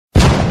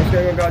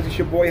going on, guys? It's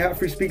your boy Hat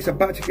Free Speaks,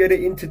 about to get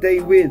it in today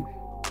with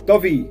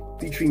Duvy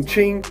featuring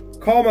Ching,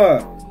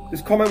 Karma.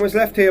 This comment was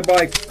left here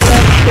by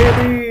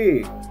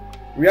Baby.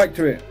 React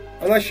to it,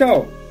 and I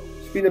shall.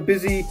 It's been a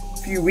busy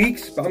few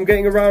weeks, but I'm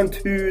getting around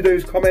to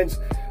those comments,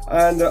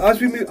 and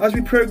as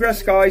we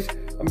progress, guys,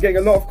 I'm getting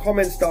a lot of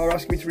comments that are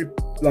asking me to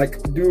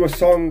do a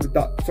song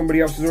that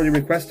somebody else has already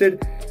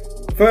requested.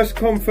 First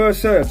come,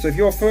 first serve. So if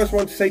you're the first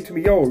one to say to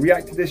me, yo,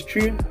 react to this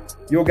tune,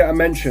 you'll get a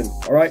mention.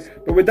 All right,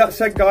 but with that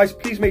said, guys,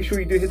 please make sure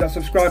you do hit that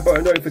subscribe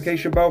button,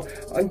 notification bell,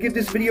 and give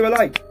this video a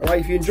like. All right,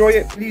 if you enjoy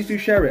it, please do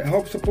share it.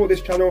 Help support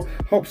this channel,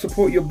 help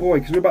support your boy,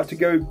 because we're about to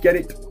go get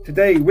it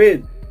today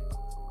with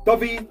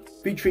Duvy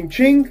featuring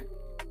Ching,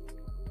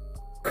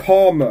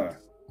 Karma.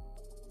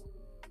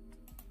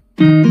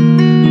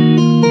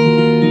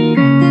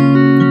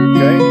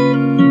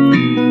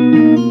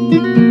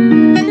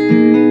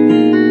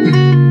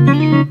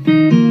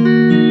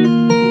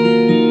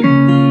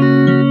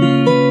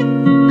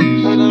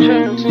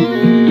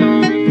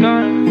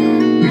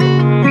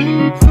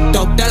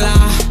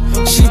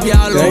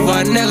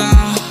 Nigga,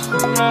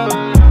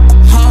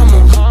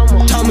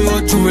 tell me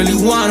what you really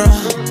wanna.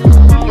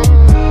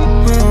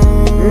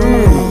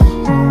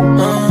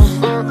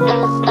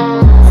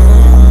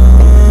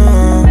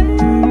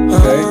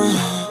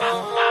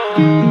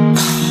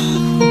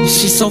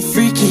 She's so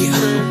freaky,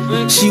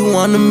 she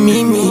wanna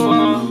meet me.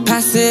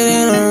 Pass it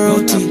in a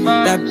roti,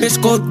 that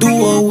bitch go do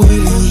a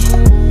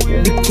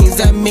wheelie. The kings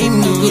that made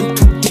me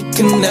into dick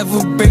can never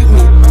break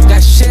me.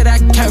 Got shit I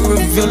can't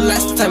reveal.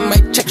 Last time I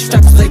checked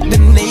straps like the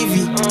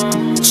Navy.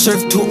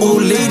 Serve to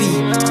old lady,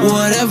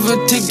 whatever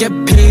to get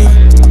paid.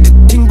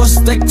 The thing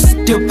bust like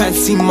steel pants,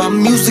 see my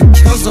music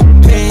kills the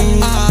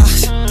pain.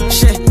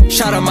 Shit,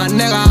 shout out my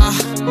nigga,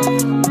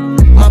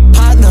 my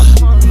partner,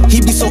 he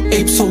be so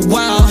ape, so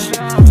wild,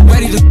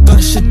 ready to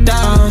gun shit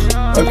down.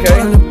 Okay.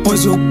 All the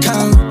boys you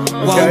count,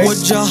 why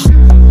would ya?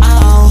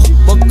 Ow,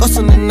 walk us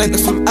on the night like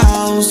some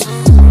owls.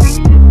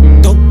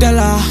 Dope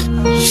Della,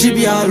 she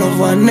be all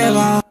over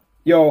nigga.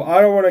 Yo,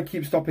 I don't want to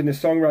keep stopping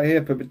this song right here,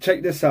 but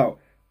check this out.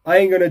 I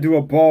ain't gonna do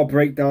a bar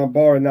breakdown,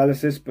 bar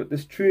analysis, but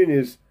this tune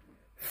is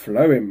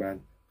flowing,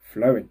 man.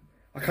 Flowing.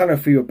 I kind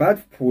of feel bad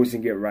for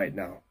pausing it right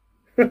now.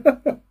 Tell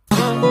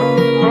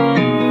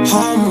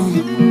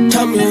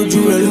me what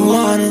you really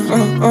wanna.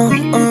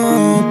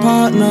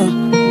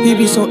 Partner, he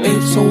be so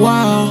ape, so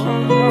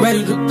wild,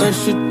 ready to gun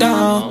shit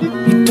down.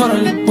 He told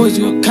all the boys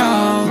you a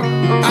cow.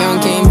 Young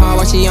came hard,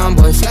 watch a young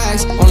boy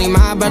flex. Only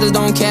my brothers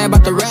don't care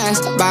about the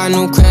rest. Buy a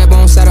new crib,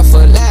 won't settle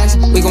for less.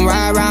 We gon'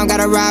 ride around,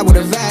 gotta ride with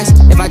a vest.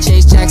 If I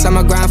chase checks,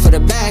 I'ma grind for the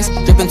best.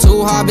 Drippin'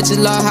 too hard, bitches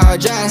love how I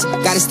dress.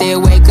 Gotta stay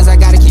awake, cause I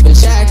gotta keep in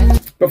check.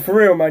 But for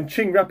real, man,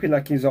 Ching rapping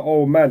like he's an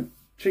old man.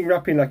 Ching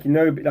rapping like, you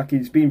know, like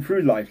he's been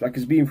through life, like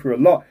he's been through a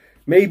lot.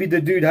 Maybe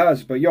the dude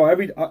has, but yo,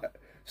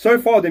 so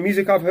far the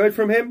music I've heard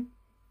from him,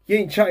 he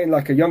ain't chatting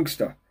like a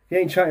youngster. He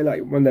ain't chatting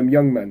like one of them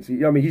young men.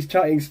 I mean, he's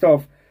chatting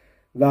stuff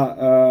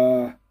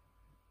that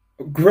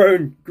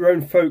grown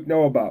folk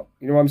know about.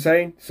 You know what I'm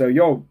saying? So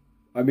yo,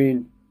 I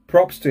mean,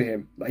 props to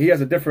him. Like, he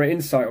has a different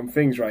insight on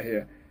things right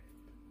here.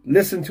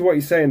 Listen to what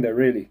he's saying there,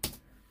 really.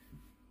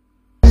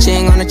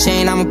 Ching on the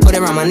chain, I'ma put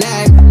it around my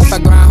neck. If I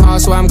grind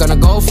hard, so I'm gonna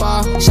go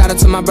far. Shout out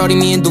to my brody,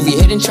 me and Duvy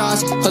hitting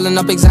charts. Pulling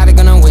up exotic,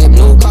 gonna whip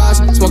new cars.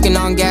 Smoking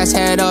on gas,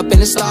 head up in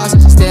the stars.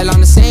 Still on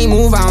the same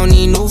move, I don't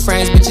need new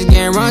friends. Bitches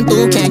getting run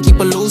through, can't keep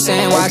a loose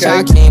end. Watch how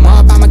I came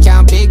up, I'ma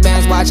count big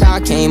bands. Watch how I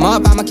came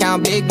up, I'ma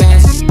count big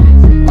bands.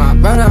 My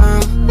brother,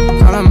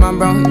 call him my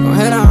bro, he gon'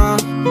 hit on.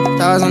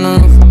 Stars on the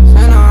roof,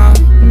 head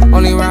on.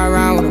 Only ride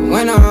around with the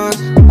winners.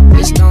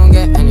 Bitch don't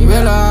get any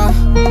realer.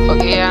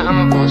 Fuck yeah,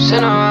 I'm a boss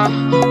sinner.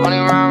 Only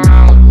ride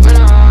around with the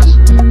winners.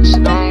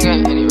 Bitch don't get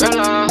any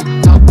realer.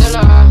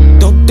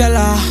 Dope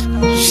Della,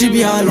 she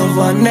be all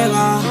over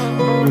nigga.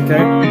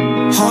 Okay.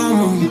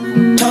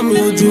 Tell me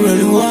what you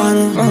really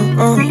wanna.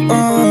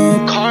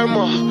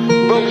 Karma,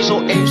 bro be so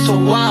ape, so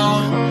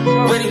wild,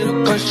 ready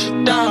to cut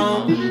shit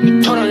down.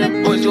 You told all the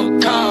boys you a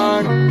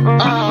card.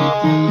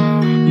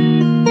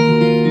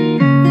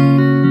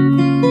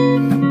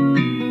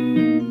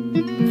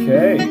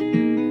 Okay.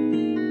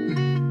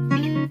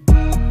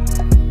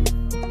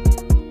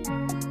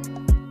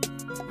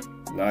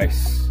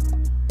 Nice.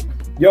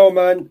 Yo,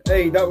 man.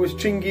 Hey, that was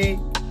Chingy,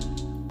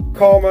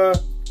 Karma.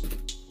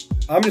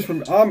 I'm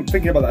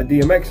thinking about that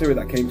DMX lyric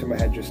that came to my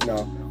head just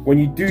now. When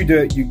you do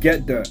dirt, you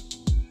get dirt.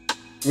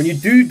 When you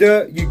do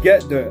dirt, you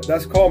get dirt.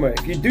 That's Karma.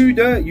 If you do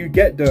dirt, you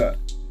get dirt.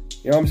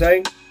 You know what I'm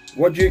saying?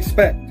 What do you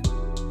expect?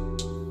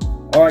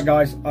 Alright,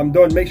 guys. I'm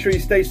done. Make sure you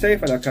stay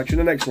safe, and I'll catch you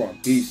in the next one.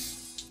 Peace.